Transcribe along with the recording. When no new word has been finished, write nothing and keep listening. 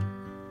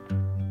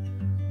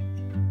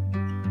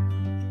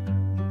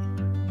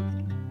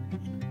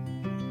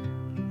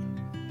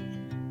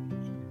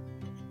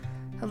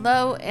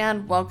Hello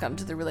and welcome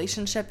to the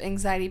Relationship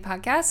Anxiety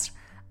Podcast.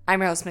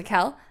 I'm your host,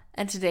 Mikkel,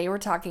 and today we're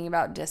talking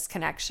about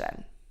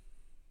disconnection.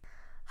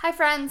 Hi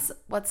friends,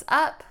 what's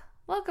up?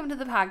 Welcome to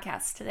the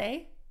podcast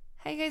today.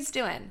 How you guys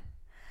doing?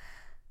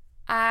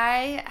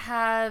 I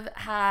have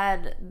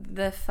had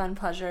the fun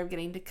pleasure of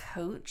getting to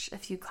coach a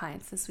few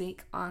clients this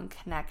week on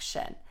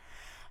connection.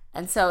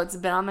 And so it's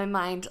been on my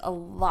mind a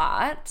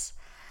lot,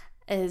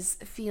 is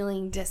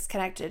feeling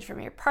disconnected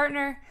from your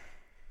partner.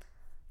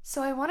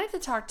 So I wanted to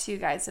talk to you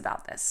guys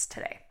about this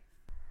today.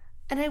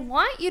 And I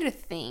want you to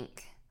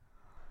think,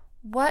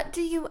 what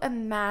do you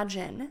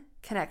imagine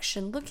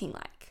connection looking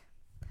like?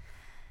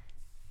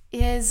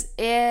 Is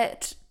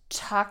it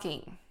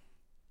talking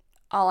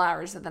all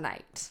hours of the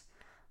night,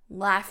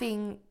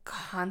 laughing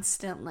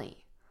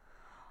constantly,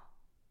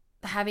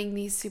 having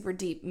these super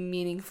deep,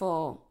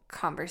 meaningful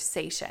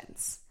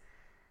conversations?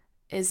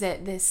 Is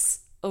it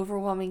this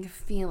overwhelming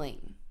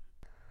feeling?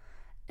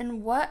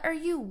 And what are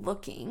you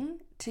looking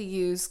to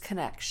use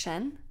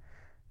connection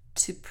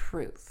to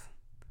prove?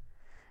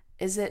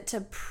 Is it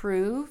to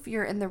prove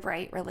you're in the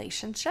right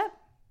relationship?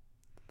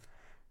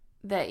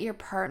 That your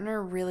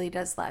partner really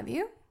does love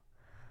you?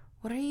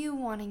 What are you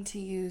wanting to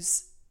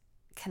use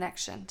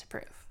connection to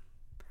prove?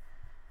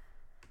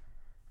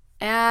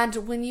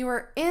 And when you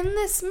are in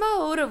this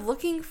mode of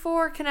looking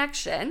for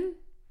connection,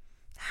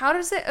 how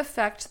does it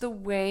affect the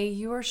way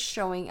you are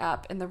showing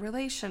up in the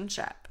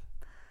relationship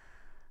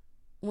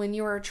when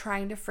you are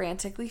trying to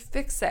frantically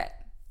fix it?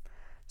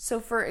 So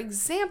for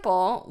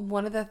example,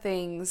 one of the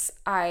things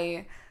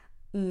I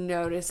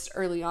noticed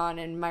early on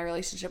in my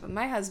relationship with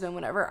my husband,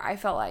 whenever I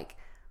felt like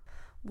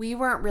we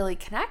weren't really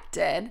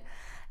connected,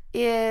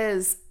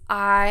 is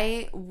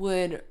I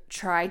would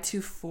try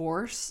to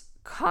force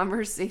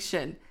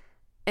conversation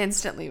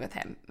instantly with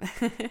him.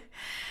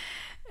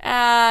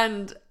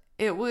 And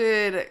it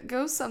would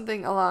go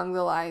something along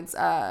the lines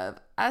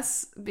of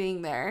us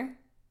being there,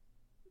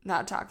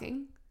 not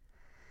talking,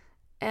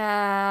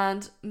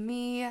 and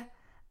me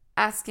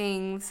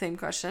asking the same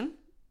question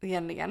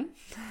again and again.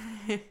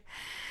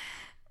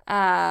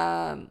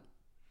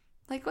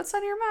 Like, what's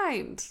on your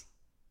mind?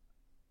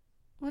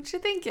 What you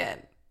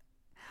thinking?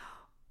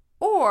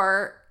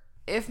 Or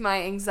if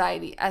my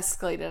anxiety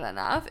escalated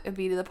enough, it'd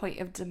be to the point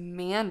of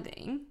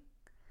demanding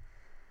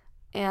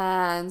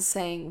and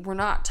saying, we're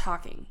not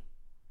talking.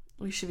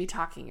 We should be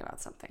talking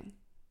about something.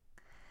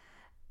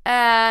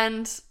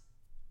 And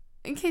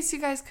in case you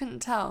guys couldn't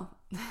tell,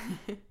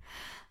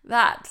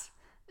 that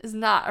is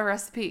not a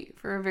recipe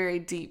for a very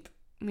deep,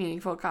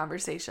 meaningful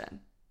conversation.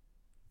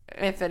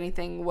 If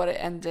anything, what it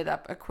ended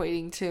up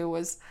equating to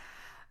was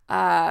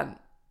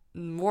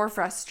more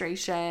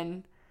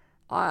frustration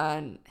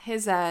on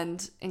his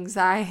end,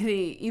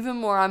 anxiety, even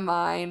more on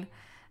mine,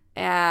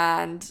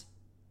 and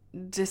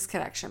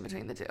disconnection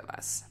between the two of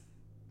us.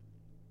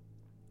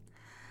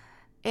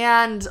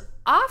 And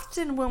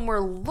often when we're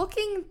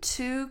looking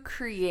to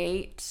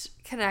create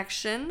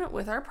connection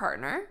with our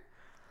partner,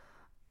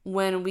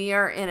 when we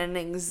are in an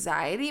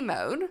anxiety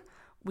mode,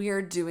 we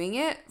are doing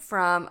it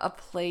from a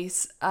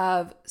place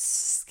of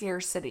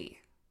scarcity.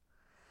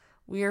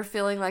 We are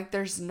feeling like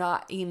there's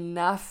not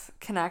enough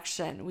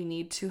connection. We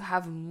need to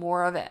have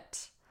more of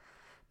it.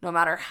 No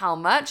matter how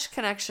much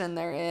connection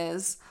there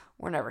is,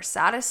 we're never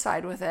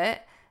satisfied with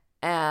it,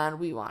 and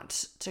we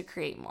want to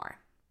create more.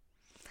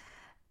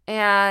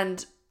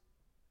 And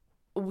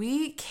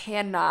we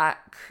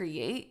cannot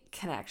create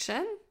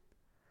connection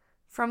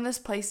from this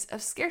place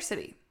of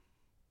scarcity.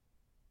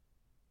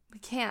 We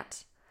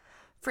can't.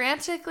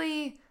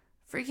 Frantically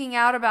freaking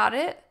out about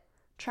it,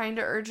 trying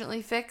to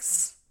urgently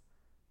fix,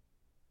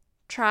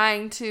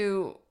 trying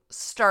to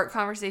start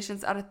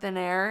conversations out of thin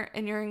air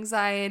in your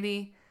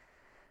anxiety,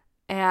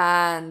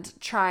 and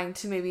trying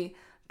to maybe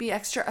be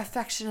extra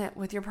affectionate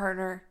with your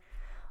partner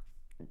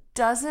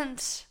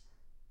doesn't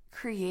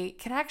create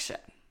connection.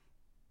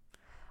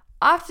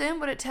 Often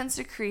what it tends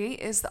to create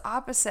is the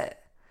opposite.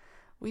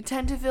 We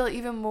tend to feel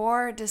even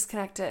more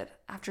disconnected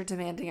after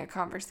demanding a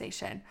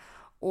conversation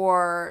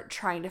or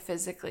trying to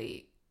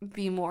physically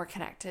be more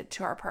connected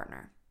to our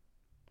partner.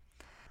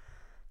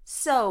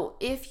 So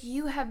if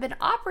you have been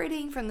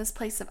operating from this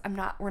place of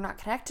we're not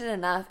connected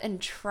enough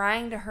and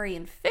trying to hurry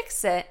and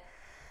fix it,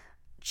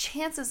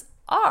 chances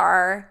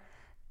are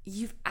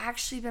you've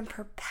actually been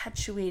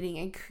perpetuating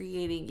and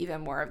creating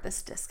even more of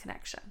this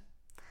disconnection.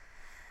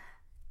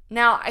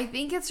 Now, I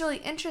think it's really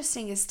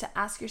interesting is to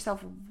ask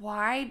yourself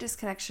why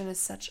disconnection is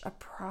such a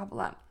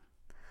problem.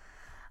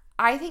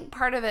 I think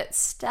part of it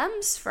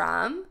stems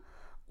from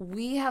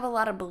we have a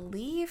lot of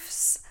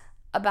beliefs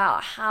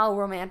about how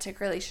romantic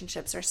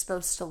relationships are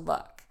supposed to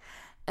look,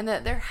 and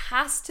that there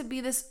has to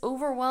be this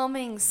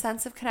overwhelming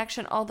sense of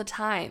connection all the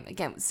time.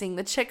 Again, seeing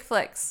the chick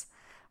flicks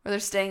where they're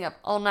staying up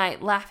all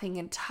night laughing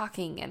and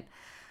talking. And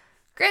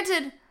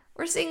granted,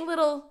 we're seeing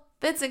little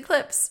bits and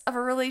clips of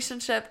a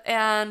relationship,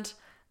 and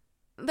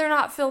they're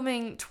not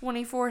filming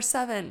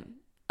 24/7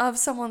 of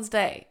someone's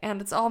day,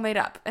 and it's all made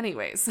up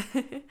anyways.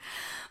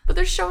 But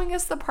they're showing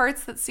us the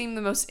parts that seem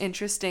the most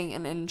interesting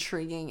and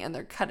intriguing, and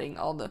they're cutting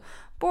all the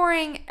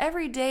boring,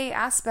 everyday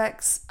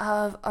aspects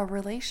of a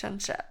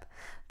relationship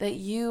that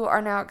you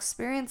are now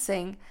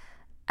experiencing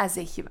as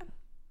a human.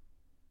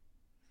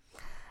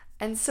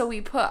 And so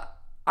we put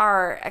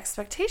our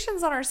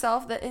expectations on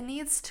ourselves that it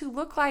needs to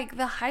look like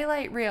the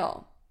highlight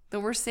reel that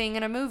we're seeing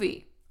in a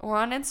movie or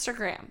on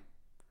Instagram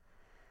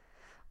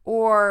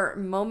or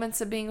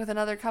moments of being with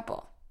another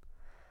couple.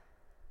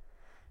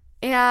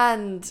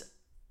 And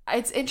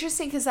it's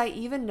interesting because I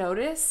even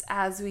notice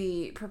as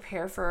we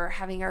prepare for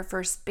having our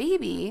first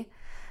baby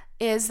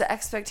is the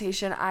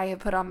expectation I have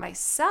put on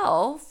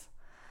myself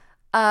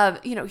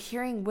of,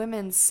 hearing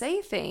women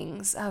say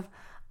things of,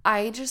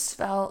 I just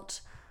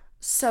felt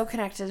so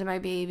connected to my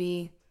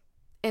baby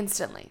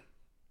instantly.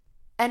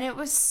 And it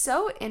was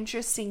so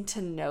interesting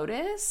to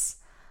notice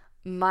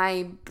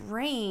my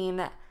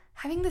brain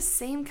having the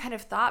same kind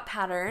of thought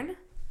pattern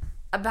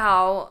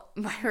about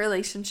my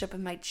relationship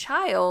with my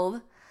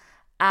child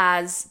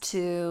as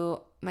to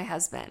my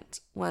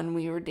husband when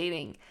we were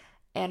dating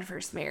and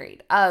first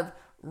married, of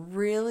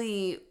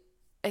really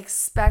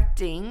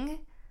expecting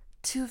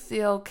to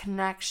feel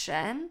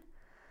connection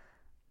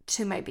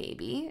to my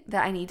baby,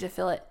 that I need to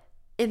feel it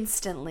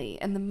instantly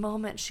in the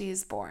moment she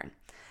is born.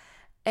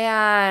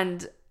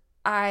 And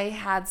I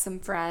had some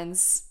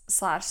friends /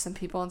 some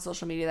people on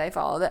social media that I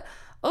follow that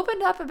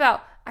opened up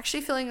about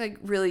actually feeling like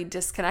really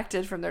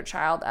disconnected from their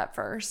child at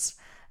first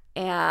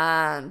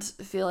and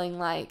feeling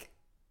like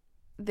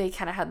they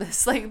kind of had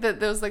this, like, that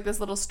there was like this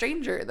little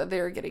stranger that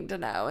they were getting to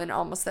know, and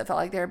almost that felt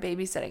like they were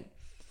babysitting.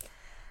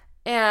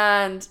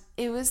 And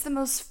it was the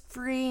most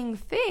freeing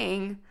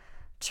thing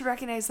to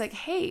recognize, like,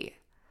 hey,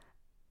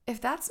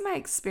 if that's my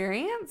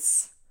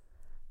experience,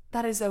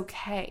 that is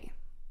okay.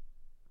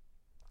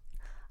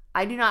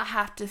 I do not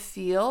have to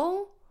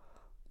feel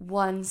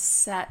one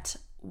set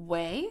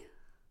way,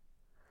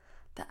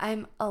 that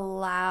I'm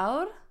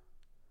allowed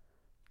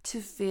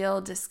to feel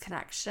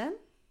disconnection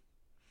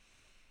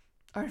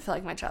or to feel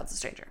like my child's a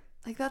stranger.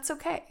 Like, that's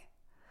okay.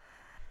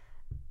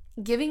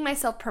 Giving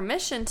myself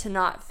permission to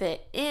not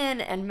fit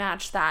in and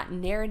match that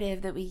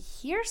narrative that we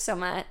hear so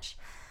much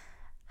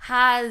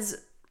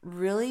has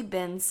really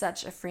been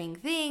such a freeing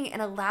thing and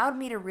allowed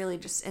me to really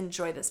just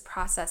enjoy this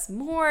process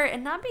more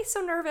and not be so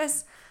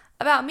nervous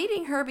about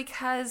meeting her,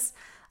 because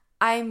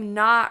I'm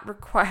not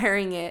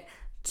requiring it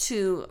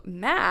to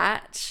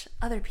match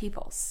other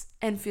people's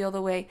and feel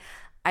the way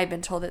I've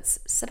been told it's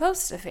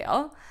supposed to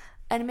feel,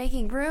 and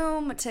making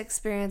room to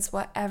experience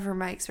whatever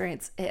my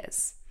experience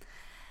is.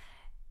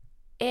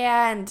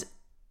 And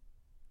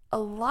a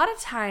lot of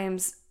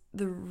times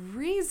the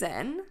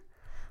reason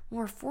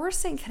we're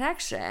forcing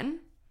connection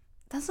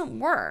doesn't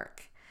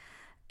work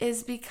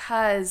is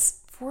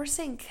because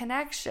forcing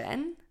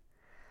connection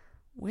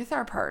with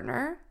our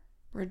partner,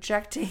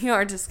 rejecting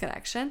our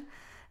disconnection,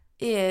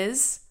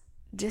 is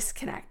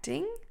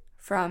disconnecting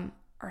from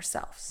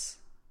ourselves.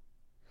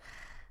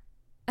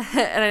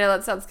 And I know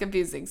that sounds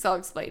confusing, so I'll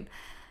explain.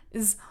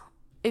 Is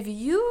if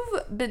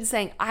you've been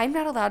saying, I'm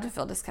not allowed to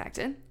feel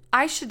disconnected,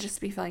 I should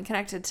just be feeling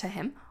connected to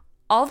him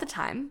all the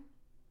time,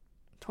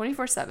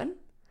 24/7,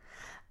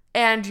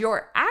 and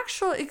your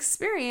actual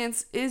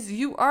experience is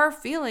you are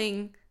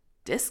feeling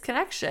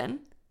disconnection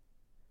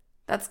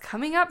that's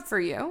coming up for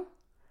you,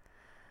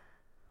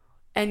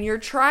 and you're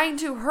trying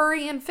to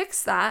hurry and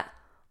fix that,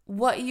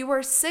 what you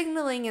are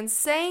signaling and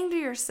saying to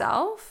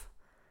yourself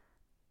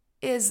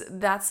is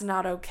that's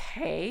not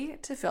okay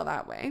to feel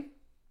that way.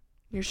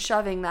 You're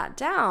shoving that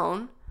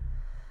down,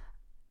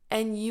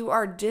 and you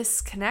are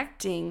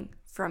disconnecting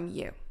from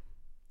you.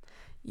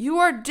 You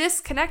are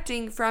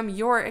disconnecting from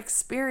your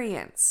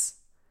experience.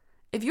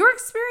 If your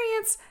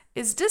experience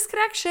is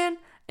disconnection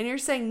and you're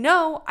saying,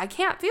 no, I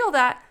can't feel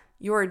that,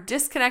 you're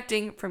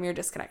disconnecting from your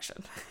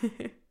disconnection.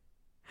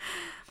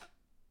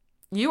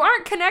 You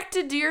aren't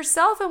connected to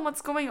yourself and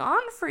what's going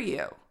on for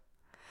you.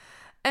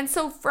 And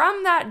so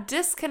from that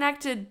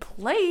disconnected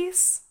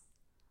place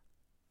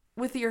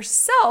with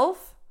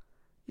yourself,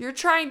 you're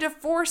trying to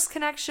force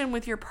connection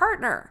with your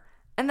partner,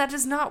 and that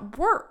does not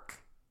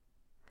work.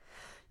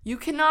 You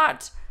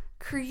cannot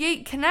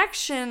create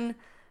connection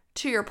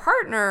to your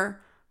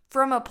partner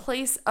from a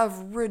place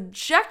of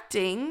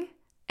rejecting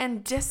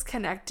and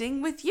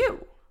disconnecting with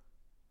you.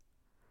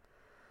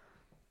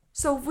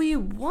 So if we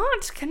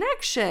want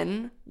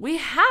connection, we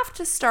have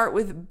to start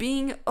with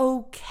being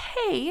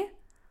okay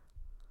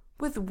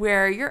with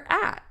where you're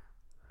at.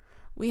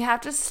 We have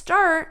to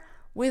start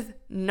with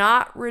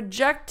not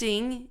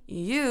rejecting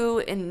you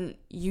and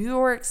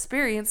your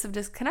experience of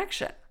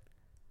disconnection.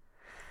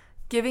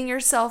 Giving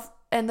yourself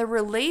and the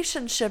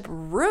relationship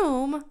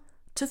room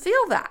to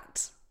feel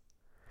that.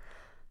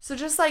 So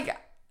just like,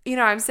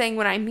 I'm saying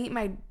when I meet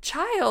my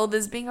child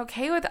is being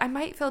okay with, I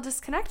might feel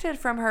disconnected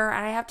from her,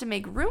 and I have to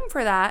make room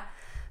for that,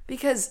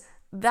 because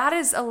that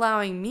is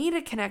allowing me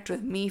to connect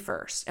with me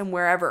first and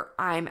wherever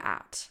I'm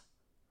at,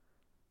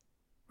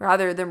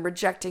 rather than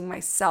rejecting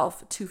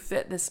myself to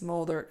fit this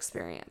mold or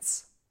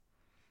experience.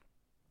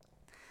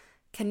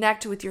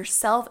 connect with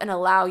yourself and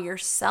allow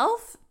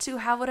yourself to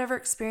have whatever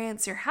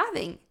experience you're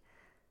having,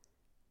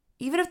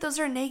 even if those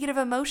are negative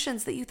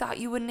emotions that you thought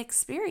you wouldn't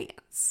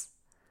experience.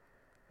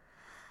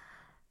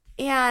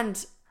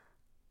 And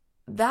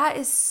that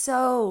is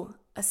so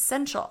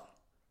essential,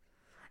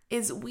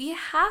 is we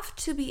have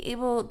to be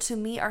able to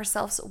meet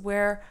ourselves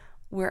where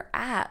we're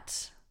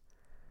at,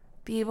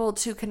 be able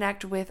to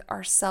connect with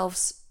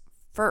ourselves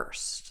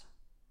first.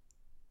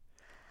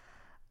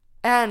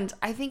 And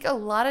I think a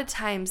lot of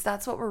times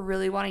that's what we're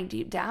really wanting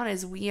deep down,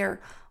 is we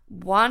are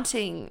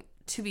wanting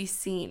to be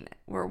seen.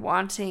 We're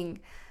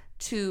wanting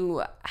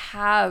to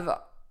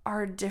have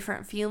our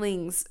different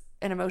feelings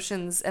and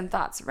emotions and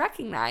thoughts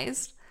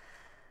recognized.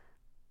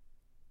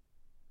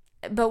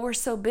 But we're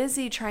so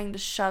busy trying to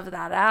shove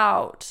that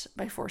out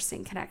by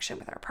forcing connection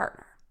with our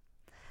partner.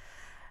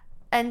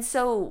 And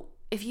so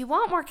if you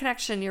want more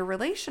connection in your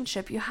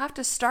relationship, you have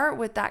to start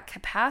with that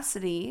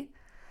capacity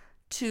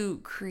to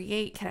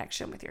create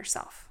connection with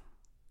yourself.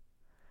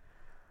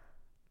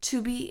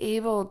 To be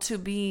able to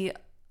be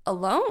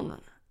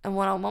alone and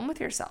one-on-one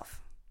with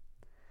yourself.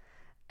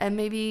 And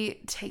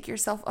maybe take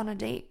yourself on a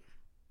date.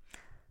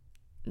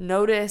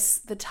 Notice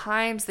the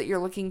times that you're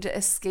looking to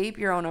escape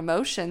your own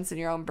emotions in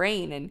your own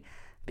brain and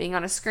being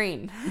on a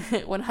screen.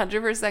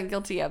 100%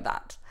 guilty of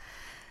that.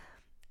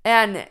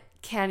 And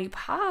can you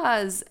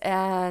pause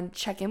and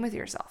check in with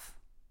yourself?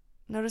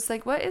 Notice,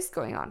 like, what is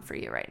going on for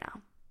you right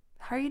now?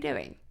 How are you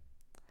doing?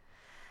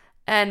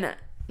 And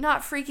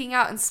not freaking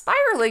out and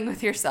spiraling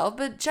with yourself,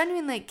 but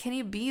genuinely, can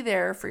you be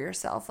there for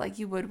yourself like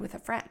you would with a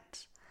friend?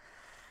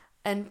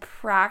 And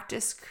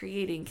practice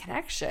creating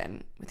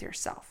connection with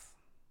yourself.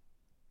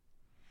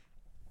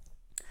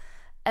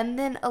 And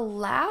then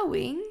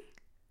allowing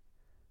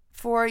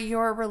for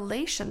your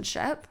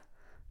relationship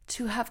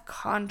to have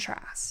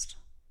contrast.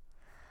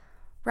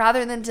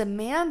 Rather than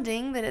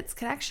demanding that it's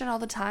connection all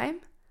the time,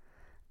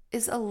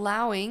 is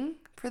allowing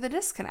for the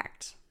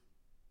disconnect.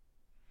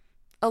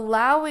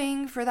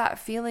 Allowing for that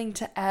feeling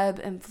to ebb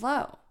and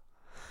flow.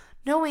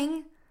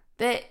 Knowing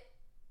that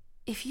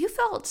if you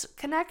felt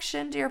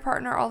connection to your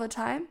partner all the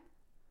time,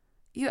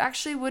 you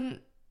actually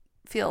wouldn't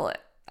feel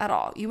it at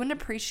all. You wouldn't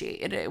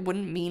appreciate it. It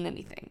wouldn't mean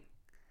anything.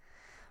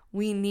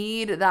 We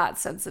need that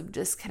sense of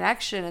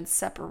disconnection and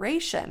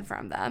separation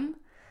from them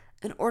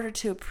in order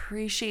to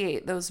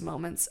appreciate those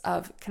moments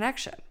of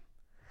connection.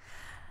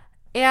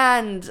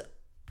 And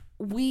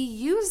we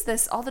use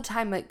this all the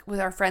time, like with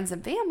our friends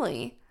and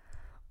family,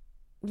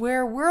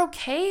 where we're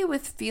okay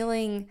with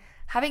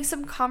having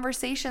some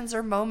conversations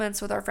or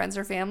moments with our friends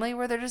or family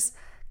where they're just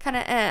kind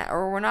of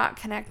or we're not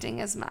connecting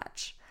as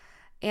much.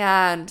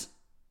 And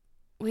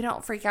we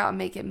don't freak out and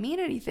make it mean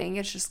anything.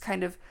 It's just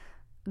kind of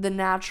the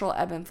natural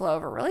ebb and flow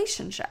of a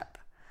relationship.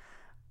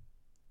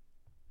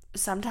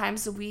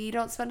 Sometimes we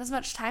don't spend as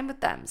much time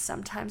with them.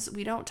 Sometimes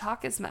we don't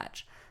talk as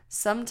much.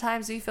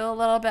 Sometimes we feel a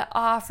little bit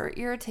off or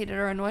irritated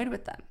or annoyed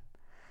with them.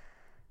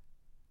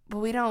 But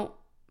we don't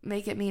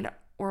make it mean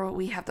or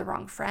we have the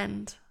wrong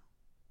friend.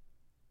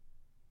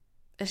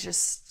 It's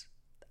just,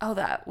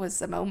 that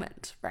was a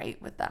moment,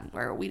 right, with them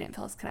where we didn't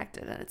feel as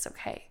connected, and it's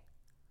okay.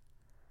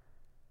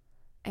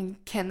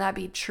 And can that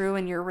be true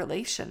in your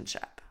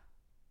relationship?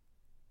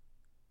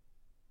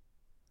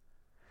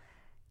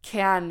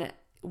 Can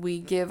we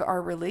give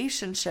our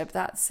relationship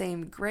that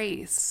same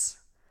grace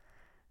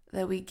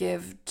that we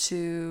give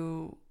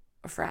to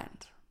a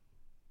friend?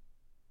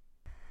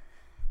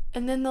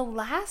 And then the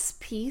last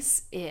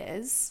piece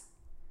is,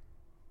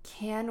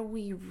 can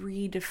we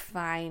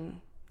redefine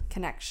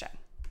connection?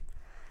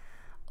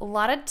 A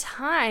lot of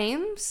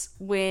times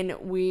when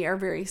we are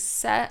very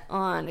set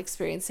on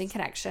experiencing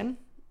connection,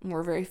 and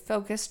we're very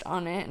focused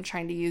on it and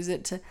trying to use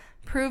it to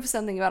prove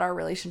something about our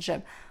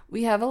relationship,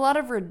 we have a lot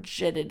of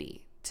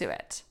rigidity to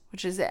it,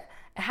 which is it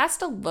has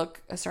to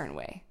look a certain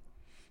way.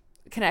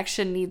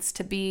 Connection needs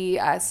to be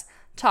us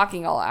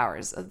talking all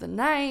hours of the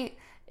night.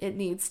 It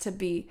needs to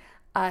be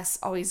us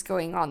always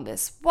going on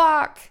this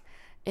walk.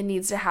 It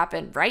needs to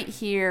happen right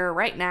here,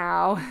 right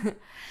now.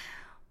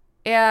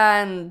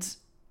 And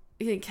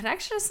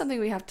connection is something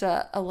we have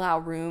to allow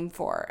room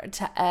for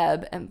to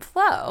ebb and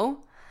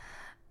flow.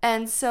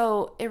 And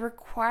so it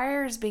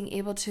requires being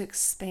able to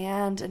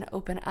expand and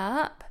open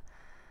up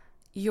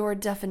your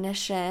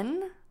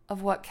definition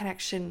of what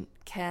connection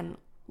can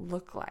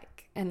look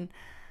like and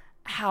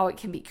how it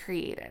can be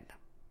created.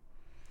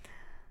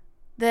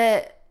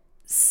 That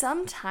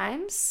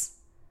sometimes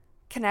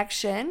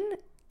connection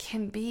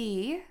can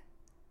be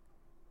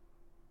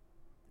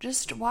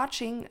just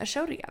watching a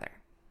show together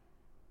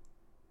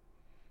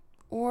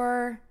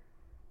or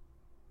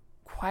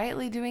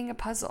quietly doing a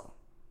puzzle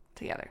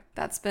together.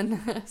 That's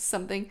been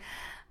something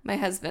my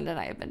husband and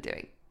I have been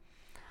doing.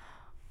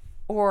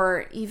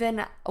 Or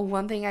even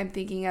one thing I'm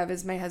thinking of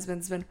is my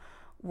husband's been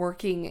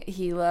working.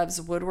 He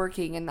loves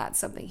woodworking, and that's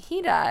something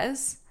he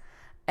does.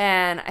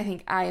 And I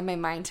think I, in my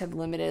mind, have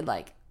limited,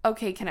 like,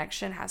 okay,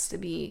 connection has to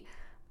be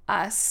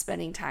us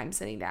spending time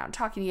sitting down,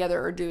 talking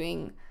together, or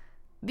doing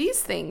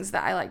these things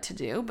that I like to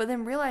do. But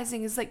then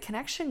realizing is like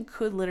connection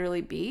could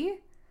literally be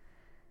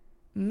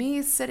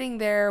me sitting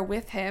there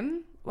with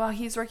him while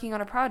he's working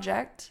on a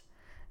project,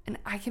 and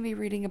I can be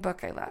reading a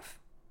book I love.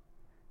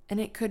 And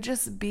it could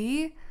just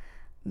be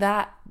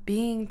that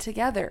being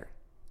together,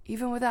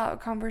 even without a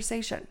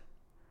conversation.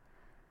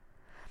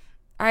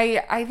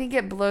 I think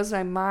it blows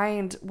my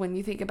mind when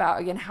you think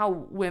about, again, how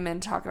women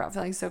talk about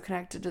feeling so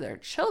connected to their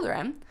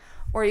children,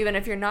 or even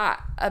if you're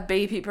not a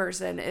baby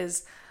person,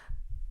 is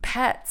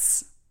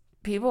pets.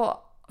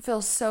 People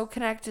feel so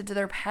connected to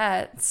their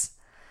pets.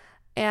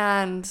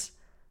 And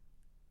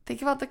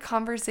think about the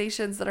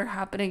conversations that are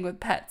happening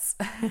with pets.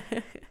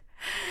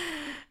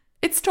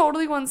 It's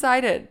totally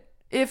one-sided.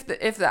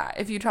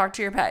 If you talk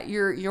to your pet,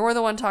 you're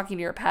the one talking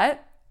to your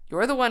pet.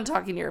 You're the one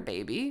talking to your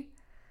baby.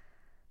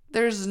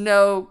 There's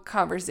no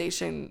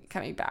conversation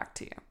coming back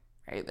to you,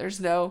 right? There's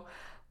no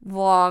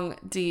long,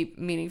 deep,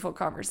 meaningful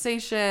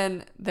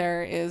conversation.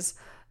 There is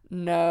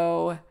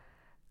no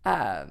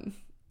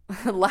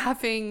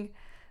laughing,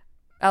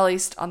 at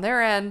least on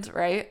their end,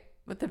 right?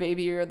 With the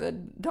baby or the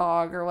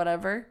dog or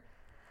whatever.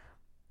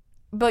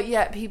 But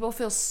yet people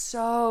feel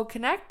so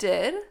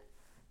connected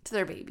to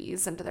their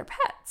babies and to their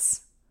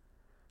pets.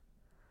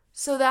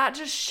 So that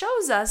just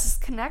shows us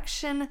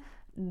connection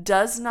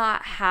does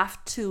not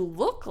have to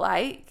look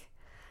like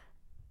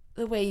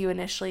the way you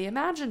initially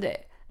imagined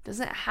it. It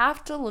doesn't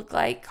have to look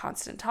like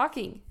constant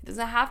talking. It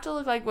doesn't have to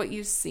look like what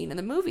you've seen in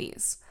the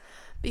movies.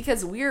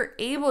 Because we're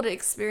able to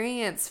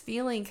experience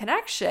feeling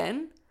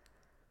connection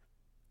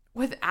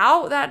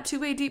without that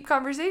two-way deep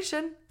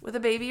conversation with a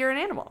baby or an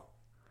animal.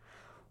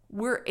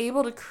 We're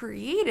able to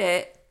create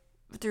it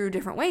through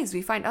different ways.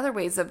 We find other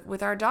ways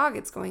with our dog,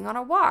 it's going on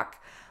a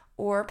walk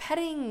or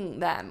petting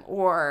them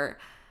or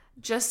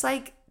just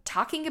like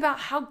talking about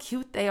how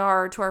cute they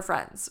are to our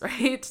friends,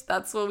 right?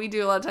 That's what we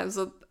do a lot of times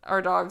with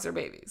our dogs or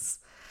babies,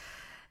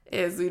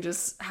 is we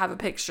just have a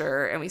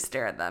picture and we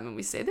stare at them and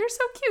we say, they're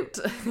so cute.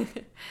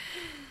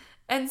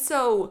 And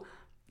so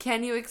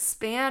can you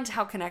expand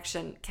how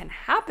connection can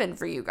happen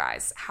for you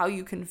guys? How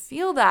you can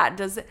feel that?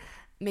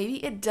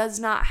 Maybe it does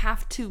not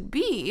have to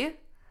be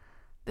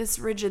this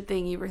rigid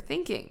thing you were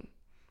thinking,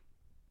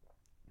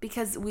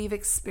 because we've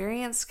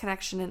experienced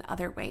connection in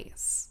other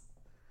ways.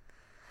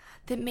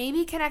 That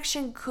maybe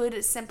connection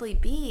could simply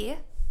be,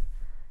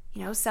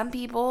 some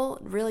people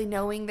really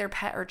knowing their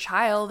pet or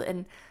child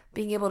and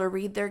being able to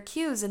read their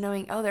cues and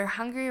knowing, oh, they're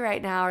hungry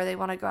right now or they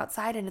want to go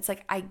outside. And it's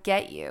like, I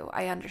get you.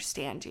 I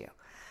understand you.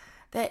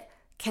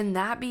 Can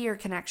that be your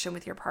connection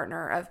with your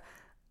partner, of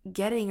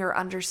getting or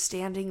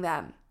understanding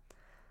them?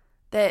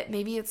 That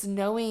maybe it's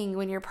knowing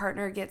when your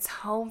partner gets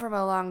home from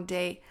a long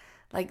day,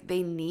 like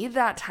they need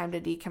that time to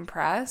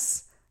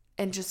decompress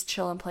and just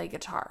chill and play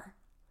guitar.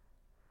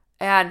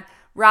 And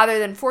rather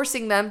than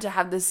forcing them to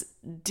have this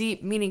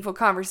deep, meaningful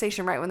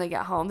conversation right when they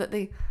get home that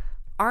they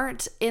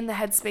aren't in the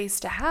headspace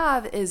to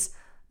have, is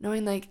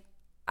knowing like,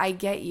 I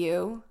get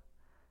you.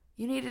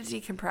 You need to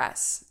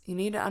decompress. You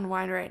need to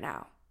unwind right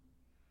now.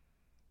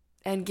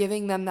 And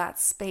giving them that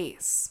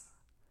space.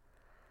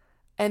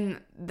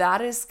 And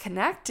that is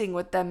connecting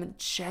with them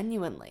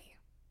genuinely,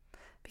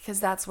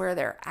 because that's where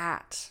they're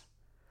at.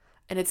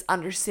 And it's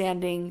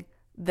understanding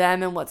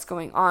them and what's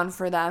going on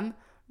for them,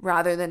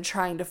 rather than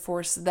trying to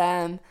force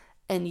them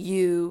and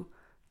you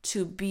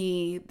to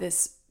be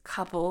this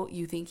couple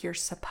you think you're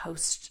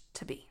supposed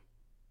to be.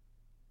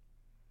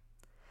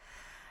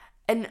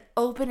 And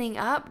opening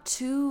up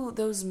to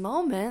those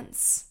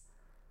moments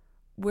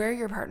where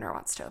your partner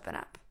wants to open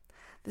up.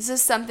 This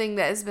is something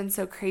that has been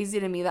so crazy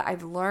to me that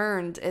I've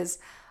learned, is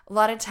a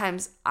lot of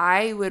times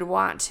I would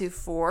want to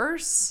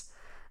force,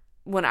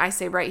 when I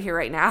say right here,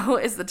 right now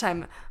is the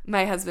time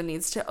my husband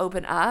needs to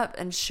open up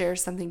and share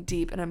something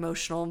deep and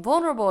emotional and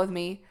vulnerable with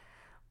me,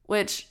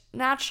 which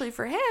naturally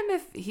for him,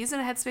 if he's in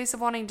a headspace of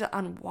wanting to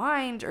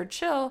unwind or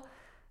chill,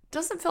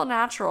 doesn't feel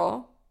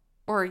natural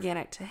or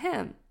organic to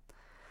him.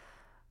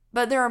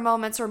 But there are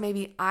moments where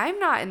maybe I'm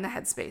not in the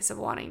headspace of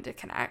wanting to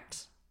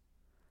connect.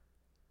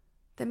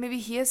 Then maybe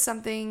he has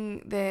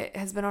something that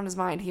has been on his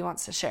mind he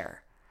wants to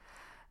share.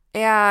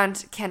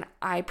 And can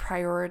I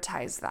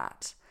prioritize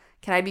that?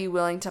 Can I be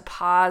willing to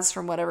pause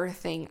from whatever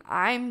thing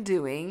I'm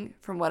doing,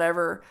 from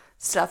whatever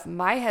stuff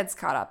my head's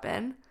caught up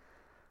in,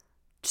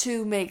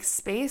 to make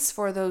space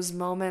for those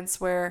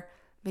moments where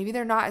maybe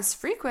they're not as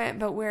frequent,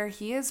 but where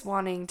he is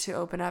wanting to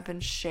open up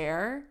and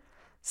share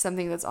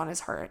something that's on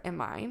his heart and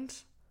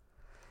mind?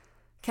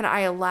 Can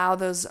I allow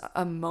those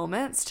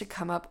moments to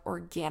come up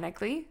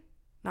organically?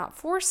 Not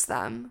force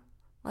them,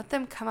 let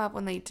them come up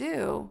when they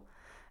do,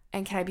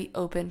 and can I be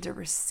open to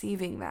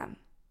receiving them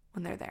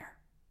when they're there?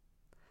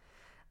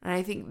 And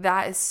I think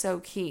that is so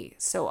key.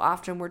 So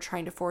often we're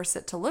trying to force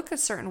it to look a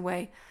certain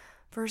way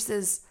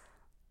versus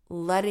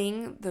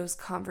letting those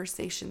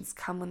conversations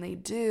come when they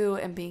do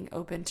and being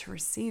open to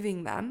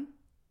receiving them.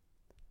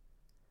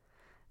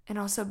 And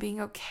also being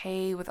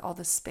okay with all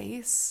the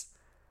space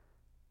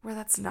where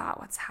that's not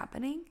what's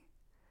happening.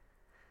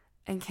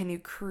 And can you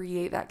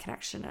create that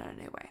connection in a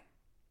new way?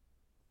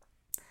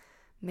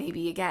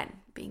 Maybe, again,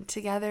 being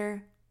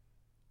together,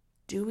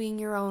 doing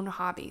your own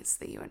hobbies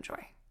that you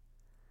enjoy,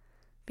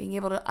 being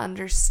able to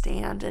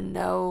understand and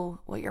know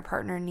what your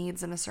partner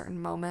needs in a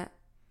certain moment,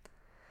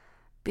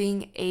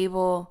 being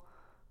able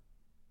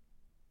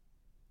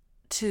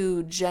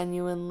to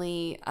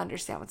genuinely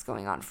understand what's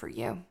going on for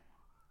you.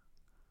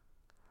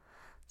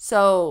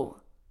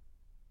 So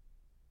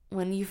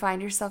when you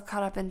find yourself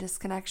caught up in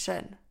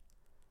disconnection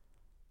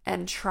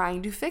and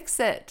trying to fix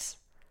it,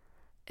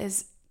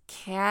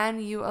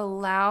 can you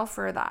allow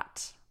for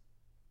that?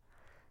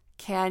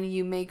 Can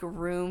you make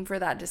room for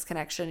that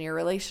disconnection in your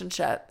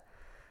relationship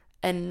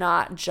and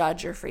not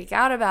judge or freak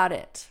out about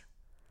it?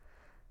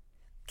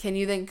 Can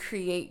you then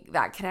create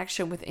that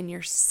connection within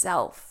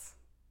yourself?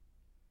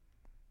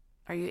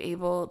 Are you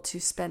able to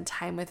spend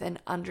time with and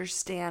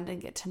understand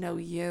and get to know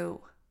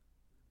you?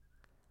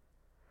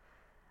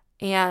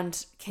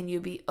 And can you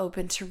be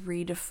open to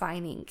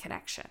redefining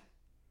connection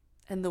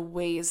and the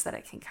ways that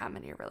it can come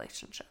in your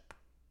relationship?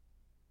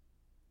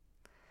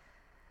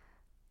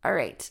 All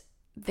right.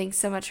 Thanks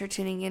so much for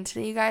tuning in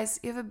today, you guys.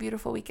 You have a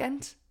beautiful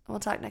weekend. We'll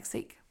talk next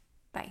week.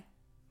 Bye.